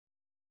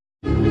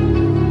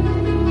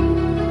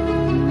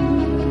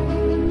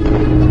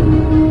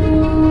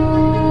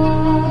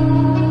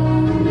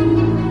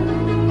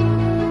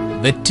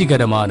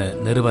வெற்றிகரமான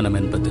நிறுவனம்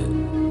என்பது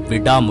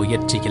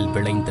விடாமுயற்சியில்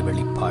விளைந்த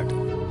வெளிப்பாடு.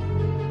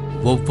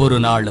 ஒவ்வொரு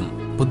நாளும்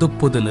புது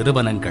புது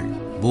நிறுவனங்கள்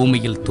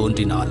பூமியில்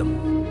தோன்றினாலும்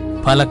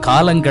பல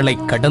காலங்களை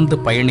கடந்து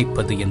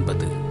பயணிப்பது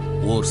என்பது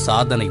ஓர்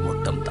சாதனை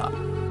ஓட்டம்தான்.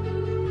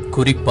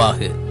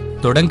 குறிப்பாக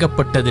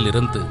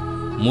தொடங்கப்பட்டதிலிருந்து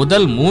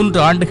முதல்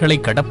 3 ஆண்டுகளை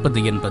கடப்பது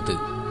என்பது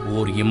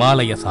ஓர்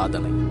இமாலய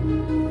சாதனை.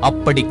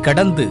 அப்படி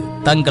கடந்து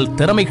தங்கள்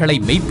திறமைகளை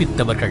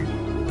மெய்ப்பித்தவர்கள்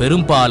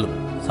பெரும்பாலும்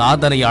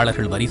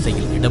சாதனையாளர்கள்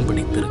வரிசையில் இடம்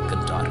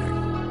பிடித்திருக்கின்றார்கள்.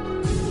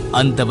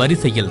 அந்த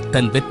வரிசையில்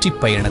தன் வெற்றி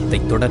பயணத்தை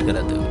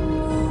தொடர்கிறது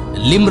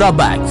லிம்ரா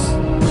பேக்ஸ்.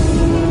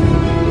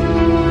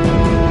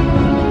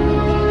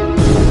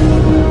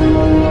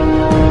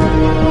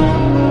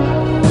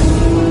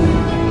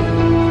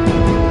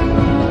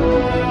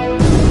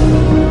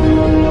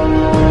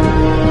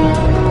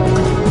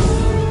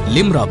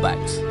 லிம்ரா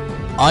பேக்ஸ்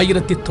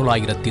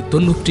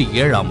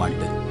 1997ஆம்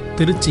ஆண்டு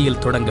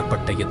திருச்சியில்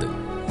தொடங்கப்பட்ட இது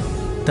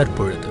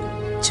தற்பொழுது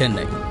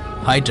சென்னை,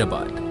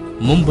 ஹைதராபாத்,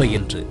 மும்பை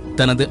என்று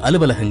தனது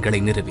அலுவலகங்களை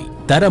நிறுவி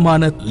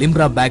தரமான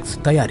லிம்ரா பேக்ஸ்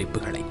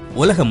தயாரிப்புகளை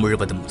உலகம்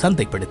முழுவதும்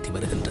சந்தைப்படுத்தி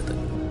வருகின்றது.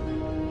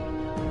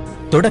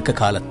 தொடக்க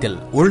காலத்தில்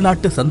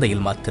உள்நாட்டு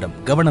சந்தையில் மாத்திரம்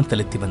கவனம்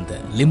செலுத்தி வந்த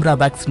லிம்ரா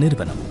பேக்ஸ்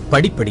நிறுவனம்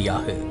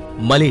படிப்படியாக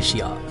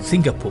Malaysia,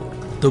 Singapore,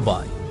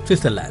 Dubai,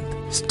 Switzerland,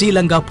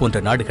 Sri Lanka போன்ற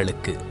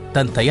நாடுகளுக்கு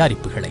தன்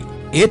தயாரிப்புகளை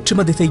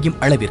ஏற்றுமதி செய்யும்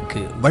அளவிற்கு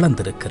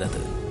வளர்ந்திருக்கிறது.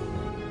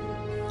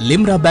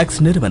 லிம்ரா பேக்ஸ்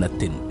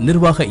நிறுவனத்தின்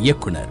நிர்வாக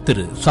இயக்குனர்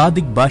திரு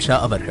சாதிக் பாஷா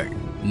அவர்கள்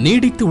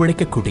நீடித்து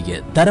உழைக்கக்கூடிய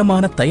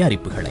தரமான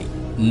தயாரிப்புகளை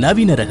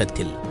நவீன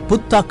ரகத்தில்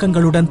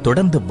புத்தாக்கங்களுடன்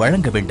தொடர்ந்து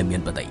வழங்க வேண்டும்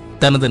என்பதை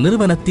தனது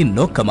நிறுவனத்தின்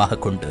நோக்கமாக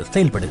கொண்டு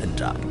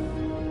செயல்படுகின்றார்.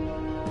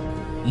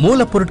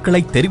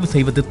 மூலப்பொருட்களை தெரிவு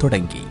செய்வது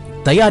தொடங்கி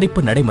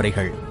தயாரிப்பு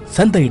நடைமுறைகள்,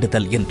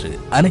 சந்தையிடுதல் என்று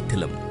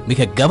அனைத்திலும்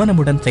மிக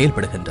கவனமுடன்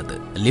செயல்படுகின்றது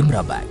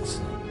லிம்ரா பேக்ஸ்.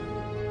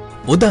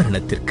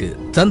 உதாரணத்திற்கு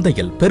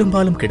சந்தையில்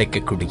பெரும்பாலும்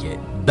கிடைக்கக்கூடிய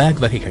பேக்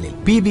வகைகளில்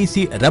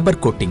PVC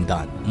ரப்பர் கோட்டிங்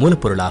தான்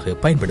மூலப்பொருளாக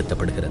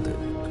பயன்படுத்தப்படுகிறது.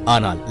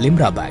 ஆனால்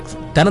லிம்ரா பேக்ஸ்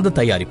தனது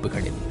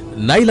தயாரிப்புகளில்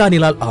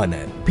நைலானிலால் ஆன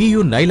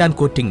PU நைலான்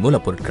கோட்டிங்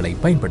மூலப்பொருட்களை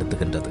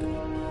பயன்படுத்துகின்றது.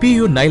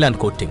 PU நைலான்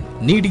கோட்டிங்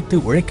நீடித்து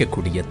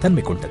உழைக்கக்கூடிய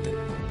தன்மை கொண்டது.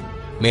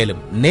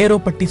 மேலும் நேரோ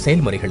பட்டி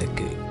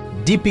செயல்முறைகளுக்கு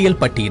DPL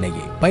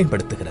பட்டியினையே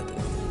பயன்படுத்துகிறது.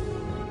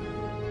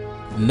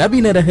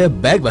 நவீன ரக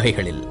பேக்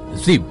வகைகளில்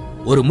ஜிப்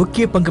ஒரு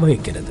முக்கிய பங்கு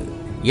வகிக்கிறது.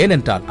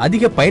 ஏனென்றால்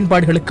அதிக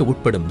பயன்பாடுகளுக்கு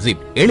உட்படும்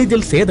ஜிப்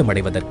எளிதில்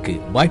சேதமடைவதற்கு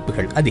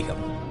வாய்ப்புகள் அதிகம்.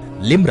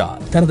 லிம்ரா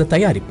தனது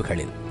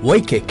தயாரிப்புகளில்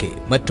YKK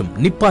மற்றும்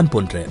நிப்பான்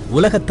போன்ற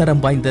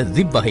உலகத்தரம் வாய்ந்த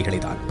ஜிப் வகைகளை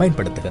தான்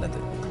பயன்படுத்துகிறது.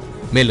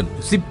 மேலும்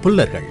ஜிப்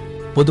புல்லர்கள்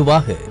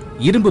பொதுவாக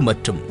இரும்பு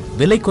மற்றும்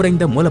விலை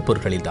குறைந்த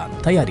மூலப்பொருட்களில் தான்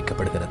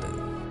தயாரிக்கப்படுகிறது.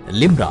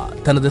 லிம்ரா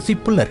தனது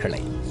ஜிப்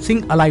புல்லர்களை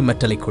சிங் அலாய்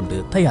மெட்டலை கொண்டு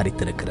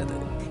தயாரித்திருக்கிறது.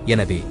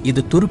 எனவே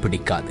இது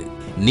துருப்பிடிக்காது,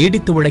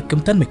 நீடித்து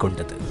உழைக்கும் தன்மை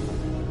கொண்டது.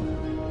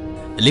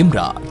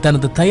 லிம்ரா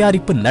தனது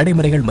தயாரிப்பு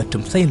நடைமுறைகள்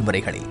மற்றும்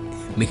செயல்முறைகளில்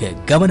மிக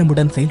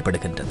கவனமுடன்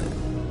செயல்படுகின்றது.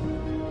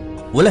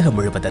 உலகம்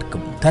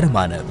முழுவதற்கும்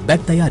தரமான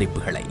பேக்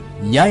தயாரிப்புகளை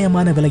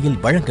நியாயமான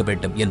விலையில் வழங்க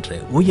வேண்டும் என்ற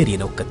உயரிய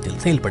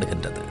நோக்கத்தில்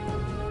செயல்படுகின்றது.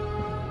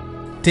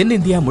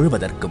 தென்னிந்தியா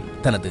முழுவதற்கும்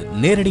தனது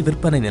நேரடி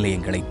விற்பனை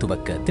நிலையங்களை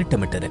துவக்க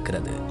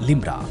திட்டமிட்டிருக்கிறது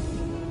லிம்ரா.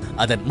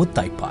 அதன்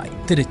முத்தாய்ப்பாய்,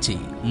 திருச்சி,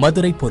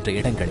 மதுரை போன்ற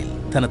இடங்களில்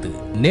தனது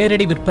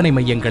நேரடி விற்பனை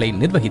மையங்களை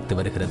நிர்வகித்து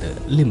வருகிறது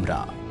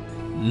லிம்ரா.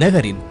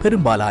 நகரின்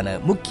பெரும்பாலான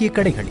முக்கிய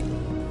கடைகளில்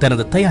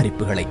தனது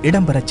தயாரிப்புகளை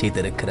இடம்பெறச்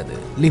செய்திருக்கிறது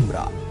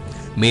லிம்ரா.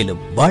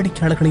 மேலும்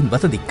வாடிக்கையாளர்களின்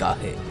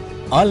வசதிக்காக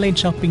ஆன்லைன்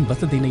ஷாப்பிங்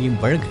வசதியினையும்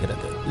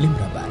வழங்குகிறது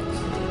லிம்ரா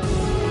பேக்ஸ்.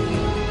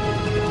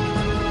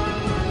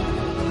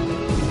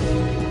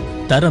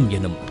 தரம்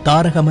எனும்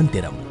தாரக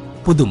மந்திரம்,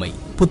 புதுமை,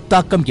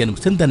 புத்தாக்கம்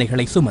எனும்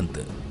சிந்தனைகளை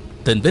சுமந்து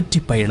தன்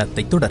வெற்றி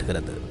பயணத்தை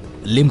தொடர்கிறது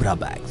லிம்ரா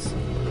பேக்ஸ்.